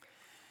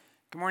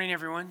Good morning,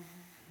 everyone.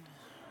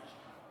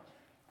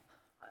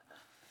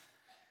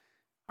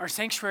 Our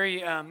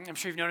sanctuary, I'm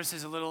sure you've noticed,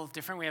 is a little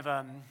different. We have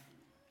a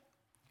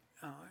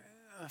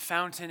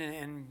fountain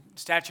and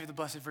statue of the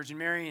Blessed Virgin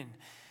Mary and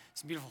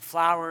some beautiful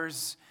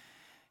flowers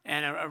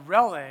and a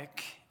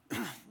relic.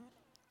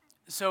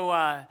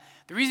 So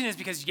the reason is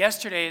because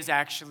yesterday is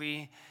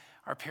actually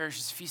our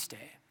parish's feast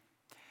day.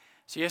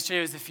 So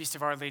yesterday was the Feast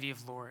of Our Lady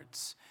of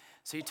Lourdes.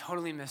 So you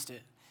totally missed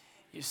it,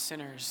 you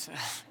sinners.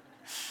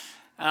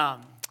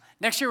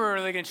 Next year, we're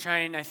really going to try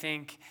and, I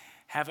think,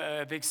 have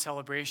a big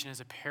celebration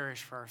as a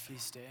parish for our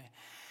feast day.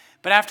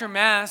 But after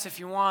Mass, if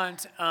you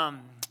want,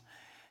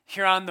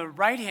 here on the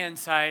right-hand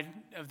side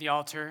of the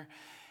altar,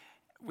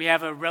 we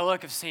have a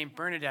relic of St.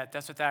 Bernadette.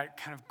 That's what that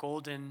kind of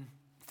golden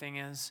thing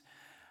is.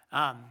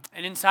 And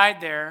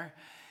inside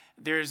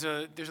there's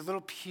a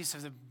little piece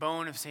of the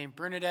bone of St.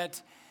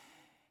 Bernadette.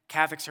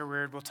 Catholics are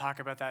weird. We'll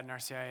talk about that in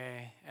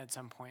RCIA at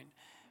some point.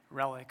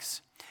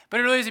 Relics.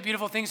 But it really is a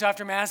beautiful thing. So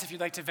after Mass, if you'd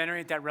like to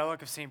venerate that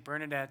relic of St.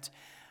 Bernadette,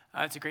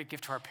 it's a great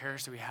gift to our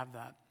parish that we have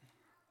that.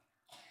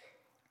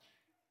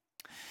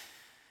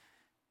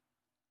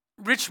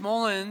 Rich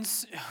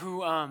Mullins,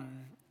 who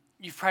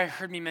you've probably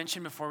heard me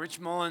mention before,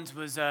 Rich Mullins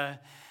was a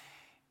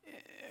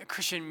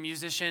Christian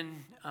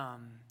musician,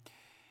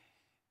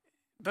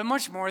 but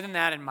much more than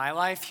that in my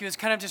life. He was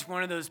kind of just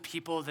one of those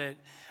people that,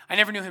 I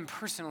never knew him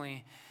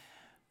personally,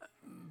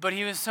 but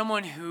he was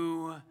someone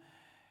who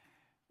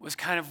was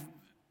kind of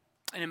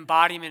an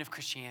embodiment of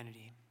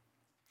Christianity.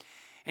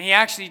 And he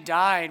actually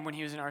died when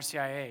he was in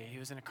RCIA. He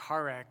was in a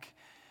car wreck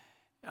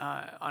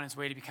on his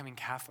way to becoming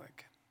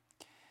Catholic.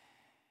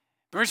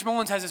 But Rich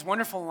Mullins has this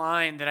wonderful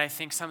line that I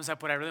think sums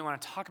up what I really want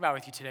to talk about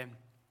with you today.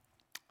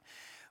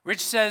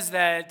 Rich says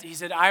that, he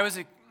said,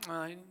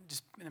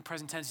 just in the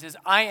present tense, he says,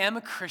 I am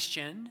a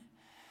Christian,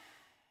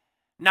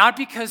 not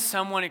because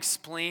someone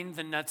explained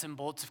the nuts and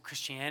bolts of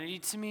Christianity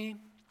to me,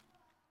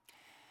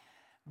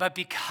 but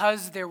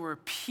because there were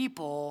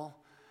people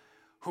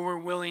who were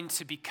willing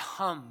to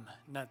become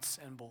nuts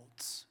and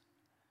bolts.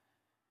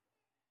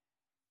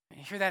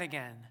 You hear that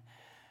again.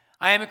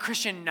 I am a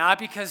Christian not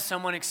because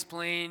someone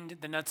explained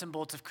the nuts and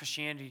bolts of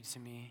Christianity to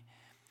me,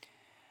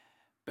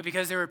 but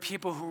because there were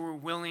people who were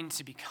willing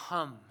to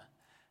become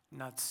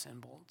nuts and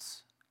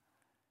bolts.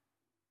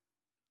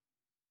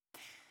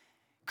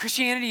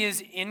 Christianity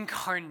is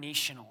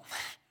incarnational.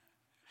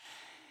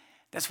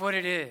 That's what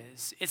it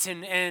is.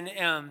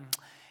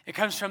 It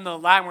comes from the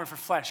Latin word for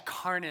flesh.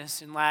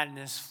 Carnis in Latin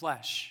is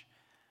flesh.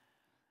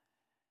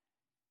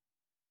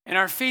 And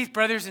our faith,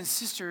 brothers and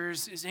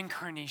sisters, is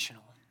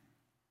incarnational.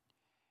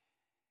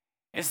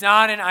 It's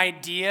not an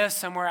idea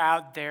somewhere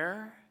out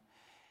there.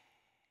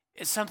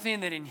 It's something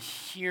that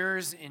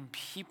inheres in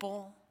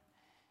people,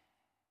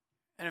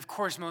 and of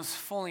course, most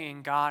fully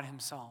in God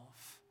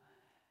himself.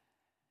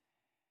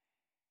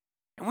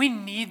 And we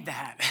need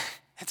that.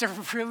 It's a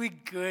really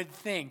good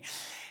thing.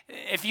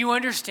 If you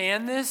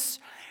understand this,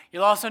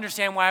 you'll also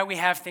understand why we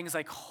have things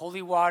like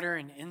holy water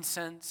and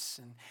incense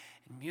and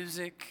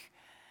music,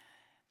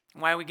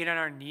 and why we get on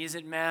our knees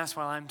at Mass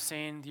while I'm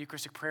saying the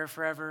Eucharistic prayer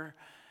forever,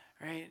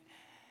 right?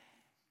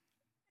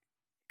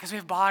 Because we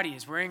have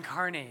bodies, we're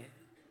incarnate,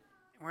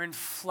 we're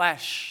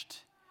enfleshed,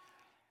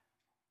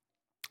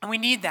 and we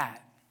need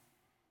that.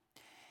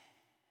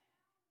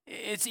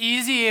 It's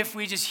easy if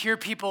we just hear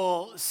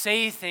people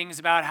say things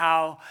about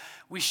how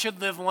we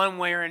should live one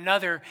way or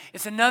another.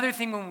 It's another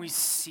thing when we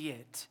see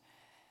it.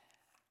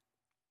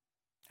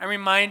 I'm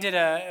reminded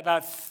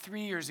about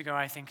 3 years ago,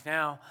 I think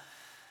now,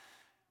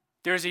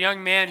 there was a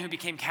young man who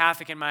became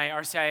Catholic in my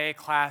RCIA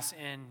class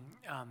in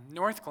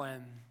North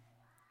Glen.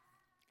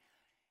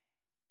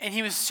 And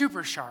he was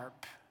super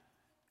sharp,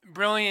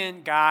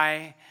 brilliant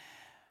guy.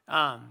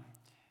 And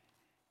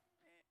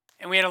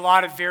we had a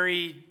lot of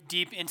very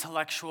deep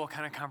intellectual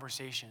kind of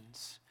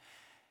conversations.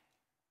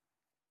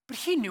 But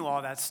he knew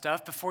all that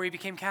stuff before he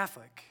became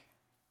Catholic.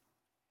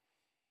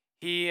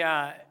 He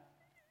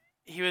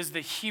was the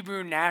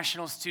Hebrew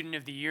National Student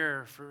of the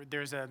Year.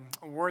 There's an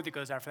award that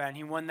goes out for that, and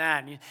he won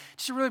that. And he's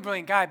just a really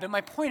brilliant guy. But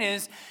my point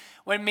is,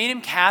 what made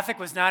him Catholic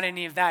was not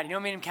any of that. You know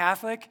what made him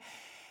Catholic?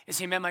 Is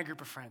he met my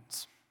group of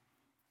friends.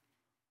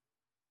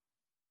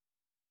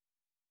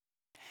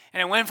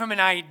 And it went from an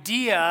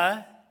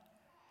idea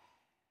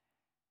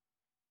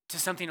to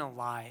something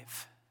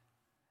alive,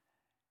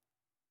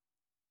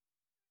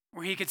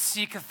 where he could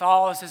see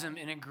Catholicism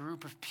in a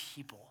group of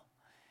people,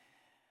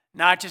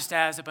 not just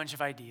as a bunch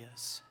of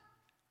ideas.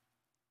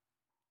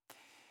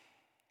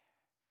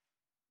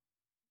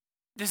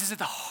 This is at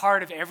the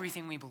heart of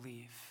everything we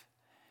believe.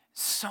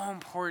 So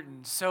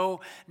important,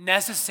 so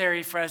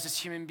necessary for us as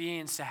human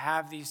beings to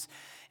have these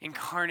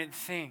incarnate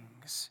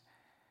things.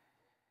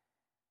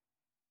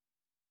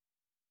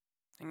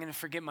 I'm going to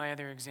forget my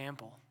other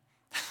example.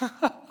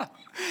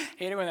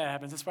 Hate it when that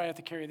happens. That's why I have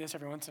to carry this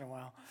every once in a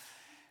while.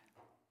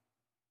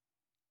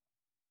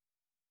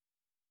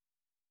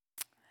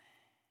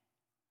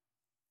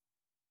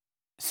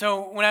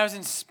 So when I was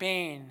in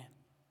Spain,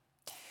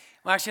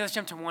 well, actually, let's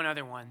jump to one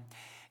other one.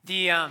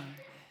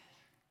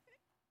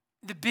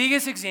 The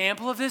biggest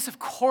example of this, of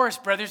course,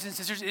 brothers and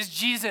sisters, is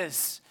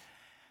Jesus,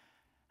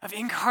 of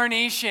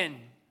incarnation.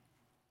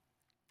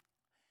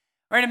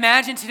 Right?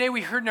 Imagine today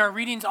we heard in our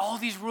readings all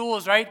these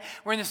rules, right?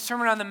 We're in the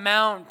Sermon on the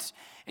Mount,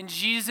 and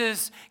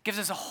Jesus gives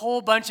us a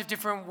whole bunch of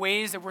different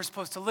ways that we're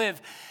supposed to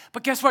live.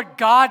 But guess what?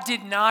 God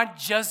did not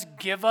just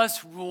give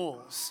us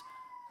rules.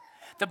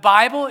 The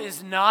Bible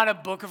is not a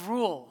book of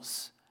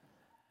rules.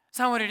 It's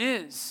not what it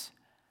is.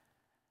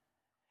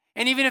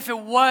 And even if it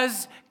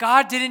was,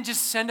 God didn't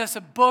just send us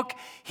a book,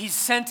 He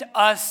sent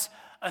us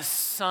a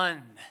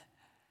son.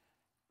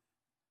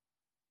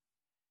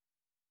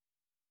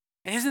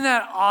 And isn't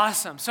that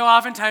awesome? So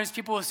oftentimes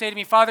people will say to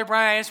me, Father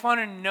Brian, I just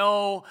want to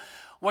know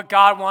what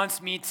God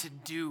wants me to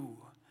do.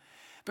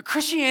 But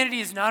Christianity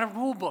is not a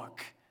rule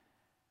book.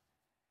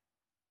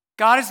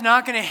 God is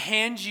not going to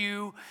hand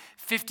you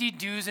 50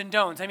 do's and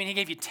don'ts. I mean, He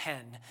gave you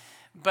 10,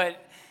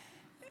 but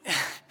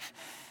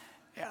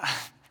yeah.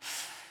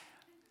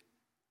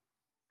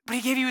 But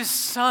He gave you His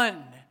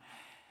Son,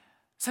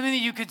 something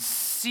that you could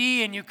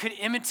see and you could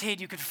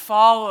imitate, you could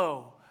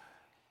follow.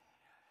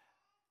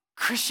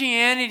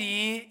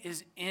 Christianity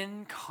is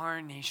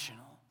incarnational.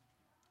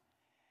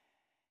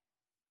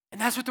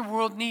 And that's what the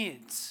world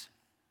needs.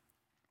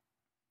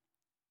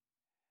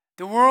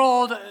 The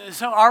world,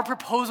 so our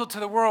proposal to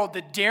the world,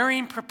 the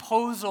daring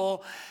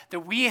proposal that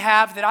we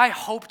have that I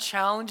hope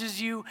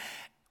challenges you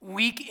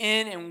week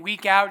in and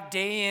week out,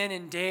 day in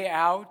and day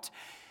out,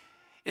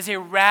 is a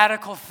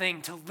radical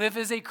thing. To live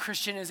as a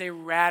Christian is a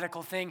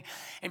radical thing.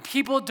 And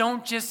people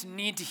don't just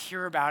need to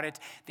hear about it,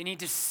 they need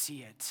to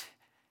see it.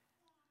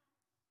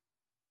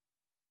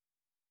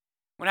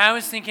 When I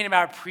was thinking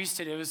about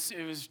priesthood, it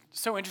was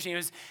so interesting. It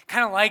was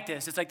kind of like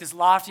this. It's like this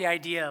lofty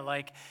idea.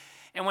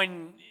 And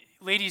when,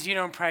 ladies, you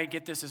don't probably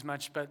get this as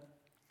much, but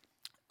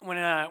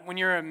when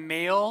you're a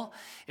male,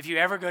 if you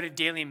ever go to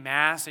daily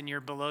mass and you're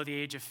below the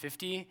age of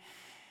 50,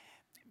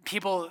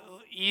 people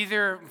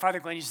either, Father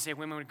Glenn used to say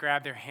women would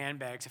grab their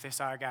handbags if they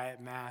saw a guy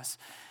at mass.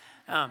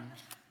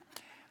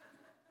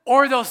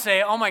 Or they'll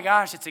say, oh my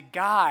gosh, it's a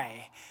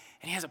guy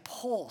and he has a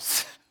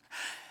pulse.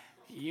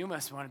 You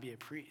must want to be a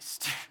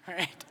priest,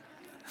 right?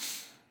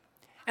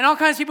 And all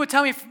kinds of people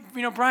tell me,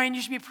 Brian,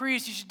 you should be a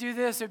priest. You should do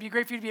this. It would be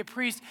great for you to be a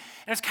priest.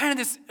 And it's kind of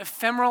this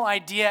ephemeral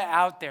idea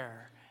out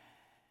there.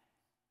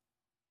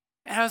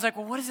 And I was like,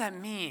 well, what does that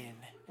mean?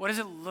 What does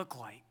it look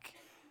like?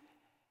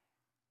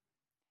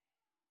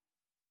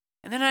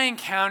 And then I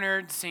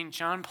encountered St.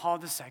 John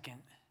Paul II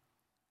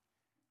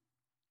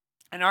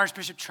and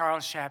Archbishop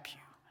Charles Chaput.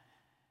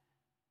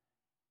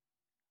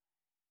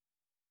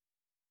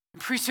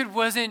 And priesthood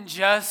wasn't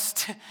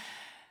just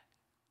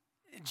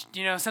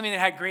something that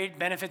had great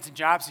benefits and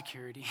job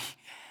security.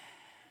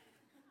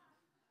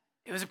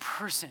 It was a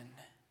person.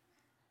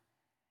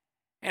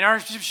 And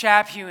Archbishop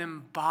Chaput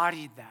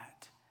embodied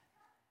that.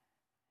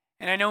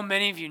 And I know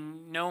many of you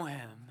know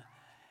him.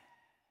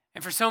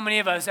 And for so many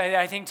of us,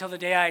 I think till the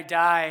day I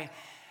die,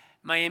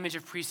 my image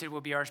of priesthood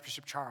will be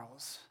Archbishop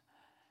Charles.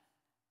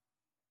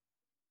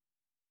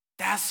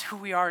 That's who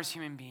we are as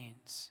human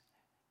beings.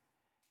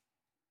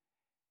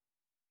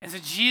 And so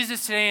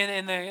Jesus today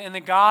in the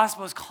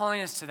gospel is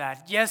calling us to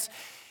that. Yes,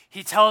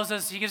 He tells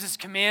us, He gives us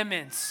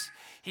commandments,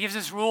 He gives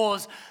us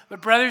rules,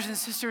 but brothers and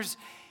sisters,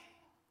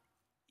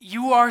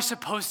 you are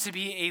supposed to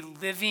be a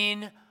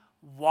living,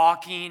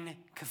 walking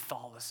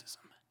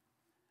Catholicism.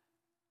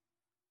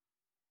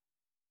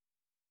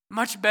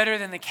 Much better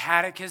than the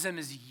catechism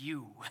is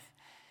you.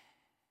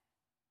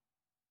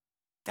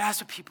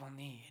 That's what people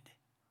need.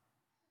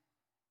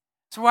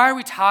 So why are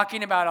we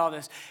talking about all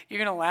this? You're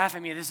going to laugh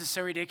at me. This is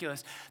so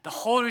ridiculous. The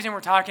whole reason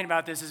we're talking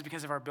about this is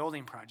because of our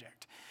building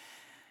project.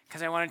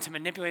 Because I wanted to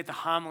manipulate the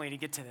homily to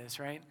get to this,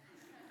 right?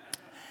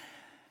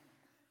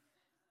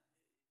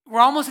 We're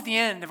almost at the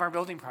end of our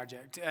building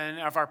project and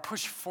of our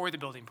push for the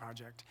building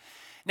project.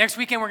 Next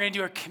weekend, we're going to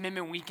do a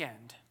commitment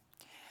weekend.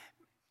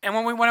 And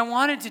what I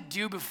wanted to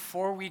do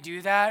before we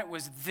do that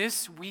was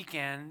this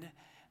weekend,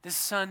 this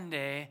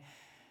Sunday,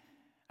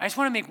 I just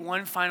want to make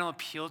one final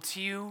appeal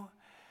to you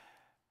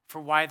for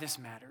why this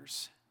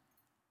matters.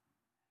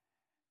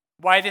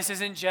 Why this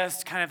isn't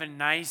just kind of a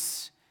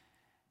nice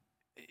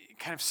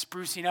kind of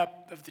sprucing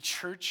up of the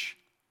church,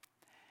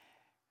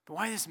 but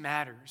why this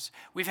matters.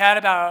 We've had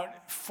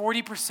about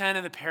 40%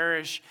 of the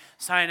parish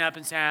sign up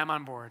and say, I'm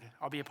on board.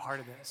 I'll be a part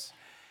of this.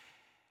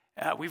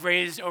 We've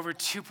raised over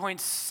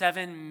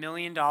 $2.7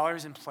 million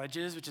in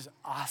pledges, which is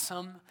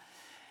awesome.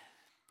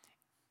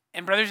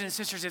 And brothers and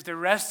sisters, if the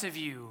rest of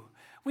you,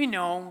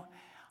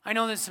 I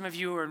know that some of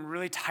you are in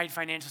really tight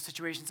financial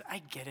situations.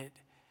 I get it.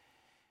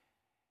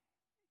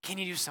 Can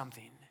you do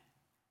something?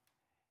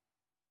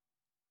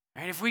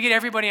 Right? If we get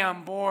everybody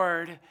on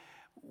board,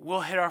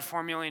 we'll hit our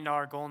 $4 million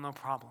goal, no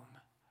problem.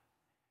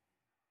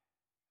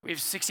 We have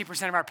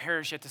 60% of our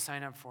parish yet to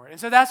sign up for it. And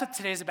so that's what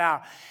today's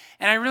about.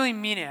 And I really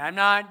mean it. I'm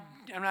not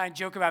a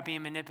joke about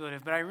being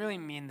manipulative, but I really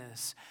mean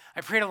this.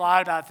 I prayed a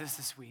lot about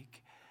this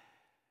week.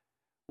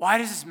 Why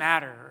does this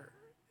matter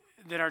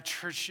that our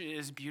church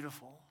is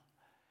beautiful?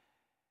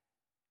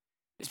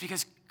 It's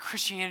because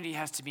Christianity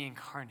has to be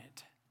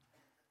incarnate.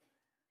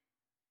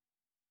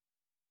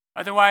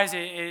 Otherwise,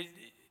 it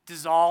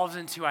dissolves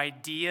into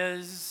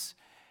ideas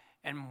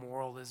and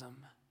moralism.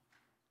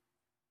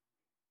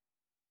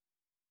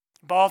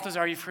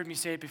 Balthazar, you've heard me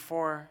say it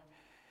before.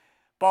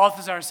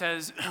 Balthazar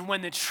says,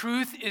 when the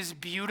truth is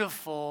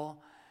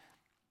beautiful,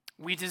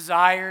 we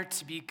desire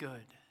to be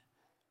good.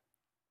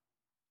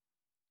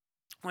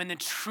 When the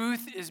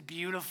truth is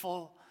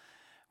beautiful,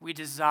 we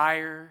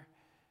desire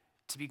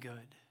to be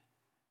good.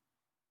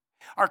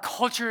 Our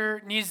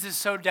culture needs this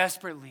so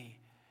desperately.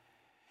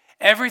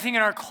 Everything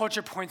in our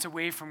culture points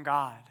away from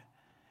God.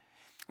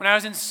 When I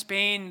was in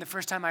Spain, the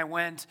first time I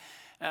went,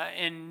 I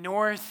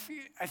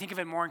think of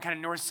it more in kind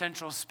of north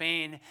central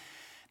Spain,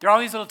 there are all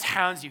these little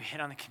towns you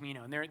hit on the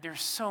Camino, and they're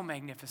so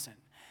magnificent.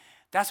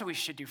 That's what we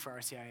should do for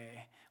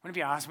RCIA. Wouldn't it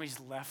be awesome if we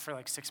just left for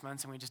like 6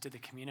 months and we just did the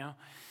Camino?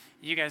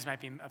 You guys might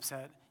be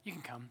upset. You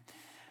can come.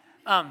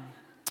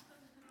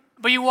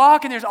 But you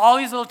walk and there's all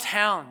these little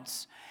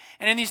towns.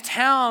 And in these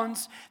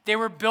towns, they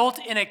were built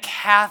in a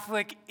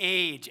Catholic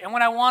age. And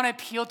what I want to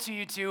appeal to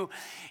you to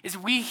is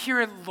we here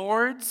at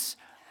Lourdes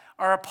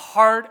are a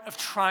part of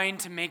trying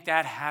to make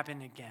that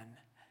happen again.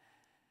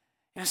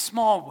 In a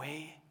small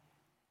way.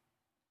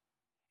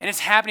 And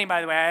it's happening,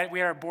 by the way. We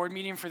had our board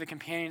meeting for the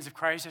Companions of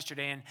Christ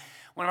yesterday, and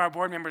one of our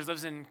board members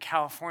lives in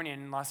California,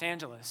 in Los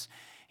Angeles.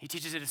 He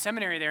teaches at a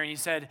seminary there, and he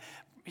said,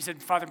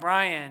 Father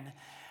Brian,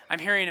 I'm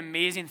hearing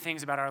amazing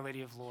things about Our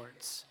Lady of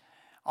Lourdes,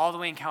 all the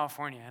way in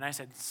California. And I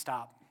said,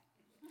 stop.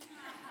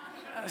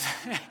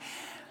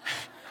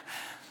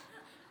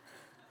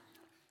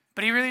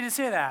 But he really did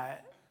say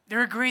that.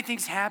 There are great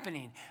things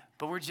happening,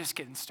 but we're just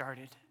getting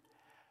started.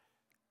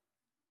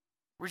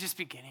 We're just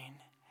beginning.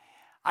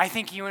 I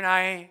think you and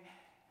I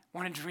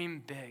want to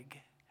dream big.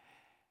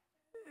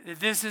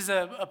 This is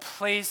a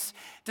place,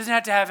 it doesn't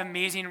have to have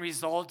amazing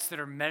results that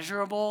are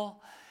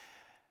measurable,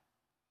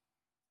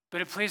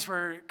 but a place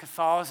where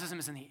Catholicism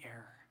is in the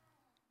air.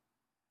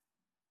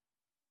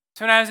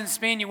 So when I was in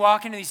Spain, you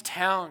walk into these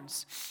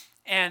towns,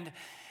 and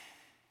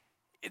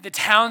the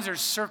towns are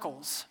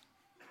circles,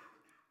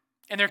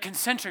 and they're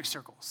concentric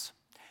circles.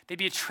 They'd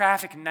be a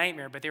traffic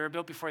nightmare, but they were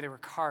built before there were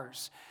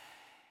cars.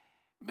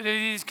 But they're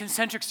these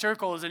concentric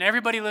circles, and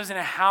everybody lives in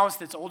a house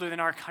that's older than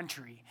our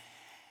country.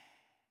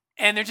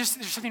 And there's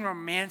something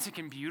romantic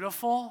and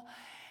beautiful.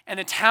 And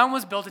the town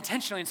was built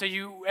intentionally. And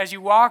so as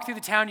you walk through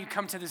the town, you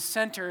come to the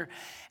center.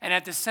 And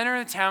at the center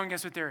of the town,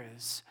 guess what there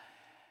is?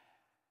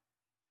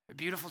 A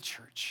beautiful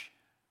church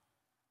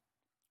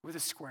with a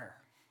square.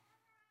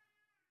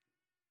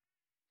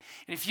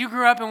 And if you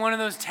grew up in one of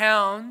those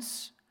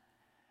towns,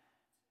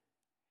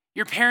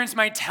 your parents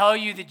might tell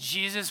you that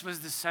Jesus was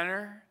the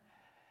center.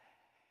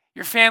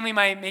 Your family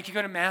might make you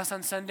go to Mass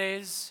on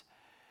Sundays.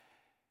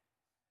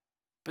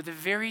 But the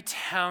very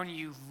town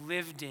you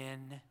lived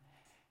in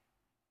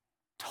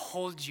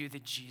told you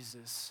that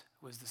Jesus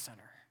was the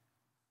center.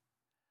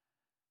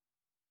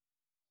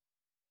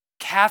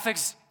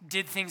 Catholics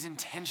did things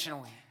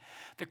intentionally.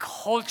 The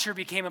culture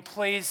became a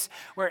place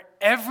where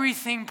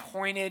everything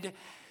pointed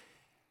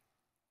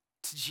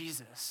to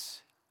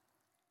Jesus.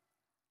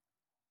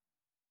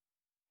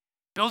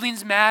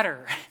 Buildings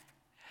matter.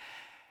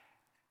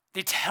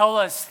 They tell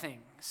us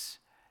things.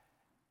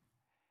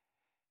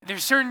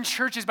 There's certain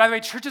churches, by the way,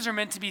 churches are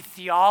meant to be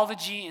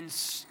theology in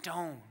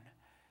stone.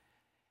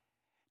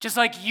 Just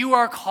like you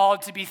are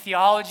called to be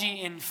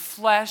theology in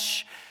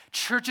flesh,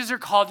 churches are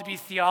called to be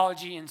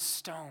theology in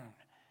stone.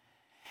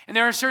 And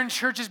there are certain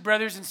churches,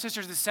 brothers and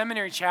sisters, the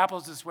seminary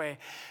chapels this way.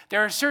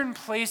 There are certain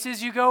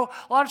places you go.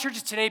 A lot of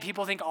churches today,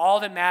 people think all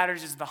that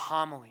matters is the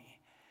homily.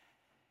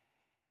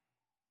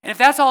 And if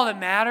that's all that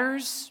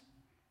matters,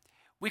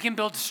 we can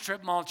build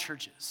strip mall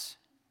churches.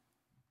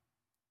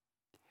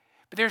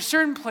 But there are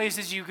certain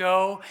places you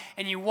go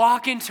and you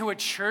walk into a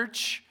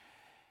church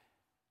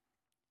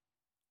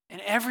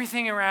and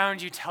everything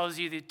around you tells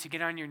you to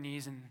get on your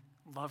knees and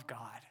love God.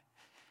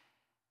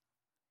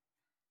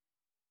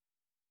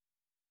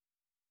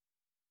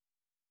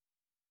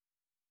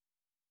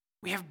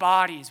 We have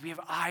bodies, we have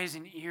eyes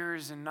and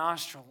ears and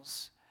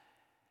nostrils.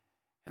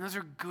 And those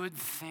are good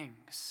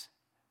things.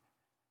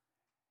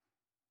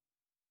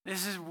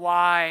 This is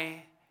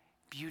why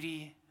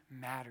beauty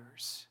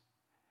matters.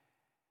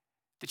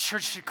 The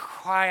church should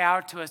cry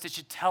out to us. It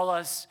should tell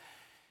us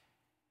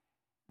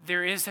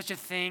there is such a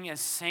thing as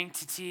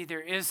sanctity.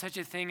 There is such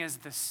a thing as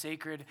the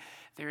sacred.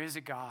 There is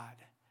a God.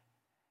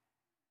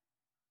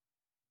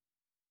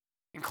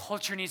 And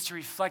culture needs to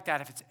reflect that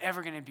if it's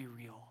ever going to be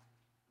real.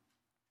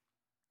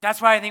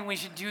 That's why I think we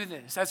should do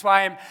this. That's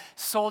why I'm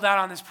sold out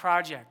on this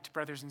project,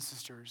 brothers and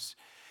sisters.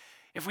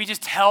 If we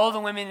just tell the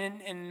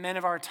women and men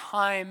of our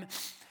time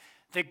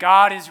that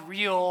God is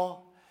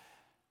real,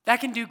 that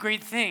can do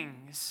great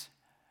things.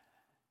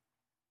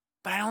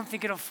 But I don't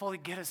think it'll fully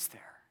get us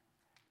there.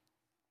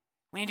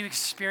 We need to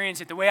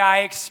experience it the way I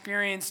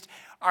experienced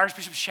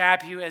Archbishop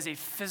Chaput as a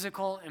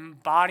physical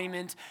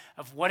embodiment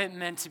of what it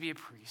meant to be a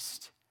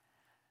priest.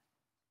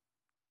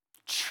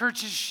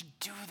 Churches should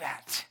do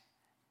that.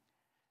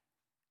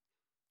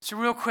 So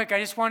real quick, I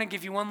just want to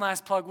give you one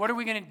last plug. What are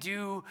we going to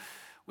do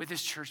with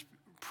this church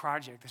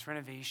project, this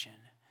renovation?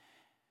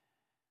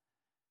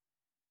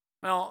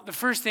 Well, the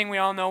first thing we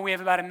all know, we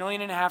have about $1.5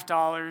 million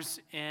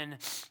in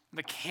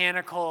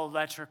mechanical,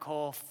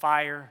 electrical,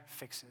 fire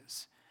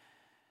fixes,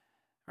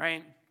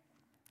 right?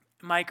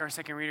 Mike, our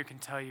second reader, can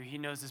tell you he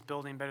knows this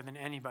building better than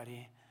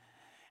anybody.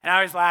 And I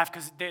always laugh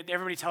because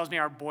everybody tells me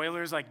our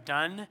boiler's like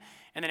done,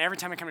 and then every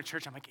time I come to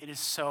church, I'm like, it is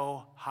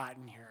so hot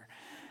in here,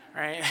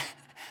 right?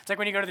 It's like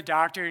when you go to the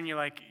doctor and you're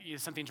like,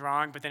 something's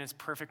wrong, but then it's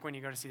perfect when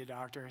you go to see the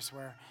doctor, I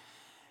swear.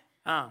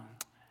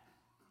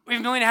 We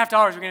have $1.5 million.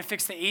 We're going to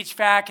fix the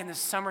HVAC in the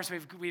summer, so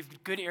we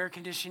have good air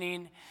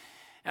conditioning.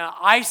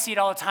 I see it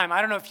all the time.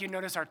 I don't know if you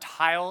notice our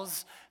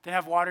tiles that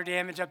have water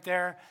damage up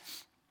there.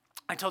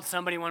 I told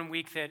somebody one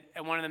week that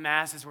at one of the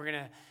masses, we're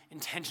going to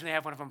intentionally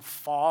have one of them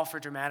fall for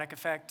dramatic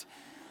effect.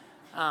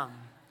 I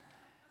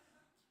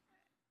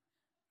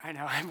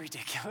know, I'm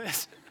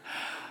ridiculous.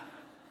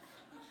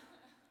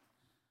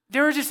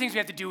 There are just things we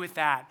have to do with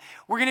that.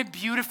 We're going to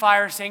beautify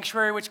our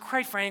sanctuary, which,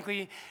 quite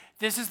frankly,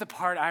 this is the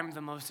part I'm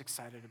the most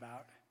excited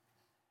about.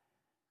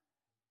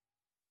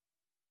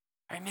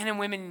 Our men and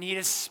women need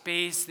a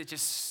space that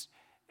just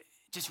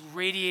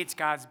radiates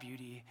God's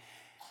beauty.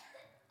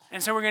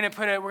 And so we're going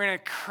to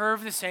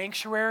curve the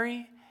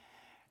sanctuary.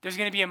 There's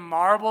going to be a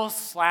marble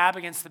slab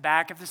against the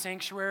back of the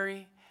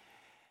sanctuary.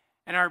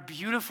 And our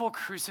beautiful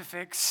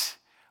crucifix,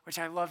 which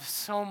I love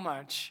so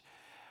much,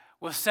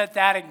 we'll set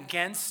that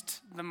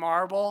against the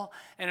marble,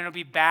 and it'll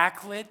be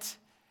backlit.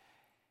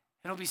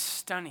 It'll be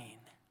stunning.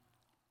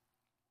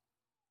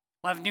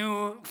 We'll have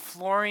new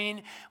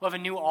flooring. We'll have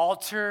a new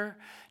altar,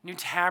 new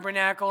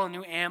tabernacle, a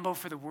new ambo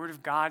for the word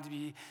of God to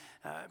be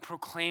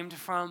proclaimed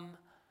from.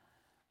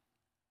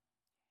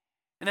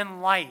 And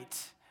then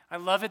light. I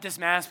love at this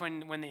Mass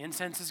when the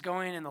incense is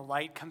going and the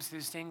light comes through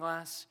the stained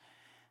glass.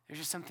 There's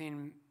just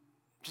something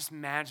just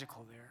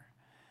magical there.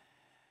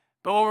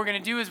 But what we're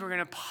going to do is we're going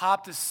to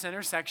pop the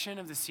center section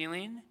of the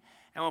ceiling,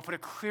 and we'll put a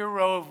clear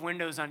row of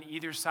windows on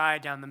either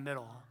side down the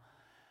middle.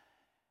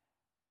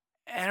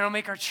 And it'll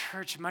make our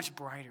church much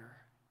brighter.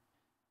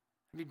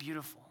 It'll be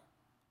beautiful.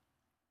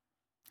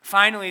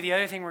 Finally, the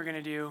other thing we're going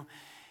to do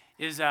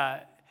is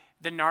the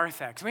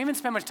narthex. We haven't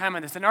spent much time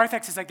on this. The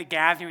narthex is like the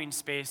gathering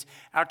space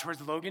out towards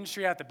Logan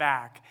Street out the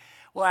back.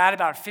 We'll add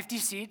about 50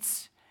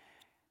 seats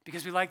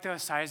because we like the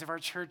size of our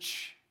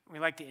church. We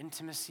like the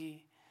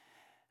intimacy.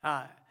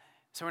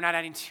 So we're not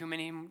adding too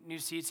many new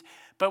seats.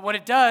 But what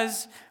it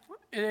does,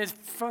 it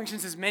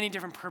functions as many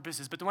different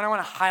purposes. But the one I want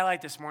to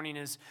highlight this morning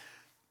is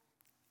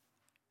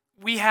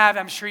we have,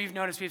 I'm sure you've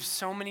noticed, we have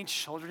so many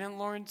children at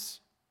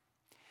Lawrence.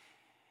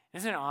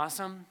 Isn't it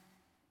awesome?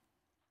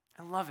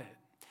 I love it.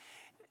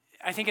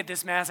 I think at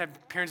this Mass,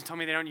 parents told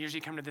me they don't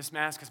usually come to this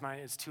Mass because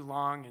it's too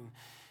long and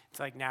it's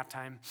like nap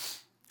time.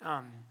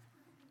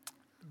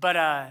 But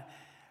at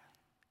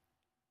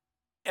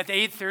the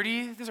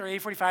 8:30 or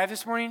 8:45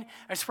 this morning,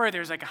 I swear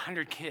there's like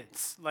 100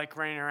 kids like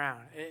running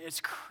around. It's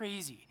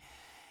crazy.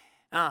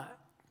 And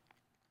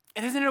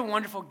isn't it a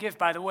wonderful gift,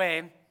 by the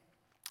way?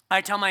 I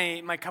tell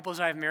my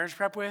couples I have marriage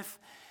prep with,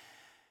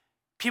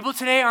 people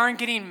today aren't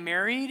getting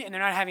married and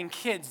they're not having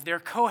kids. They're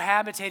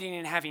cohabitating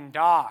and having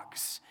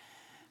dogs,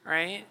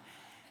 right?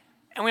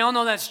 And we all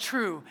know that's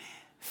true.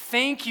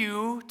 Thank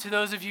you to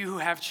those of you who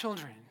have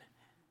children.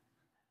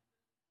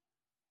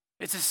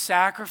 It's a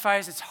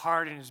sacrifice, it's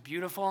hard, and it's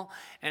beautiful,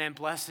 and it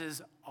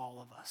blesses all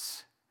of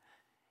us.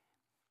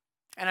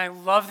 And I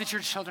love that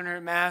your children are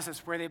at Mass. That's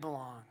where they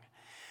belong.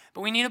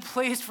 But we need a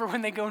place for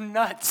when they go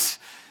nuts,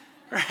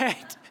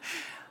 right?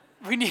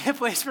 We need a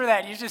place for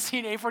that. You just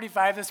seen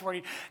 8:45 this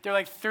morning. There are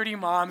like 30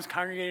 moms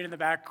congregated in the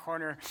back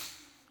corner.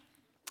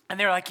 And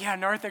they're like, yeah,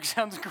 narthex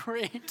sounds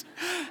great.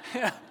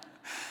 Yeah.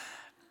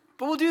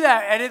 But we'll do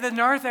that. And at the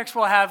narthex,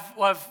 we'll have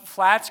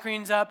flat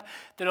screens up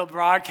that'll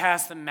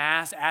broadcast the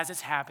Mass as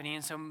it's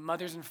happening. So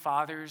mothers and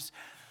fathers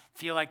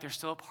feel like they're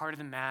still a part of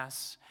the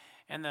Mass.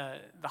 And the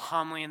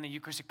homily and the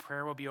Eucharistic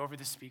prayer will be over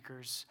the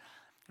speakers.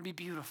 It'll be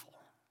beautiful.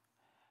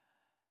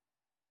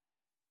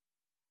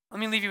 Let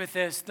me leave you with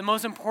this. The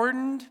most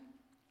important,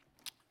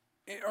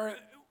 or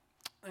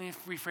let me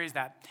rephrase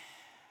that.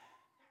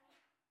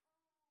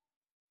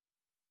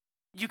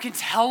 You can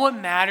tell what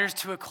matters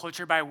to a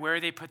culture by where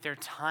they put their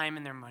time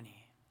and their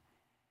money.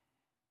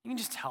 You can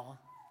just tell.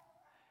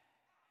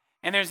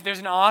 And there's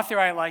an author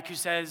I like who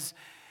says,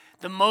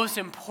 the most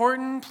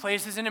important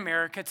places in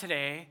America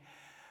today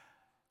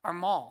are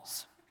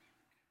malls.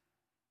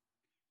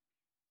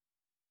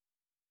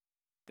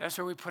 That's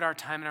where we put our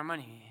time and our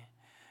money.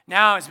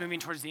 Now it's moving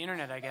towards the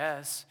internet, I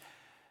guess.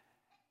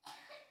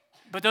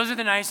 But those are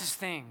the nicest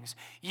things.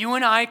 You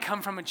and I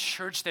come from a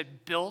church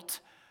that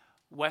built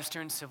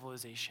Western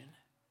civilization.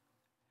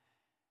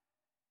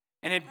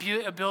 And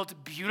it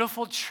built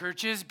beautiful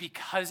churches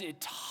because it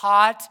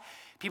taught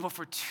people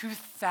for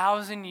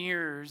 2,000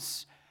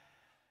 years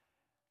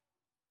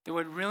that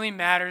what really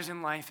matters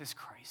in life is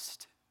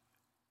Christ.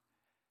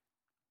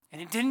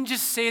 And it didn't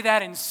just say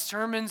that in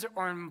sermons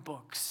or in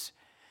books.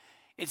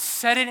 It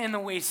said it in the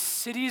way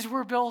cities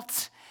were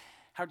built,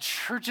 how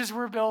churches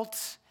were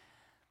built,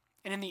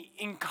 and in the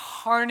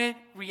incarnate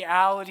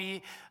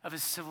reality of a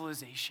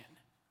civilization.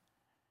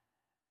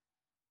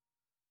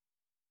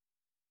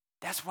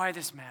 That's why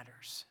this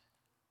matters.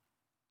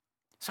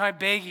 So I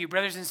beg you,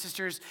 brothers and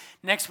sisters,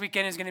 next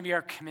weekend is going to be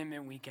our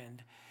commitment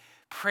weekend.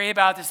 Pray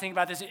about this, think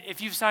about this.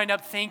 If you've signed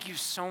up, thank you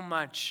so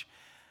much.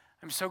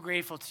 I'm so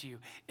grateful to you.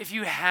 If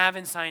you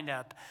haven't signed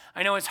up,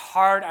 I know it's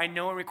hard. I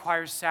know it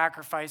requires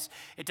sacrifice.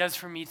 It does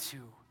for me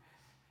too.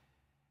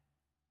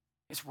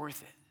 It's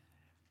worth it.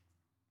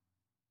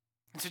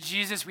 And so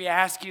Jesus, we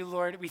ask you,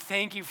 Lord, we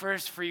thank you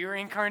first for your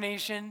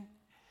incarnation,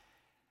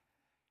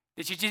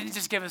 that you didn't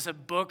just give us a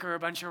book or a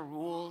bunch of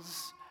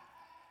rules,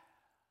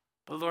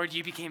 but Lord,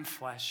 you became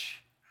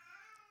flesh.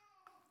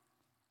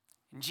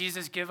 And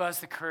Jesus, give us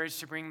the courage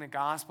to bring the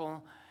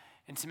gospel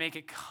and to make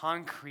it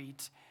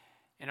concrete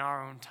in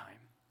our own time.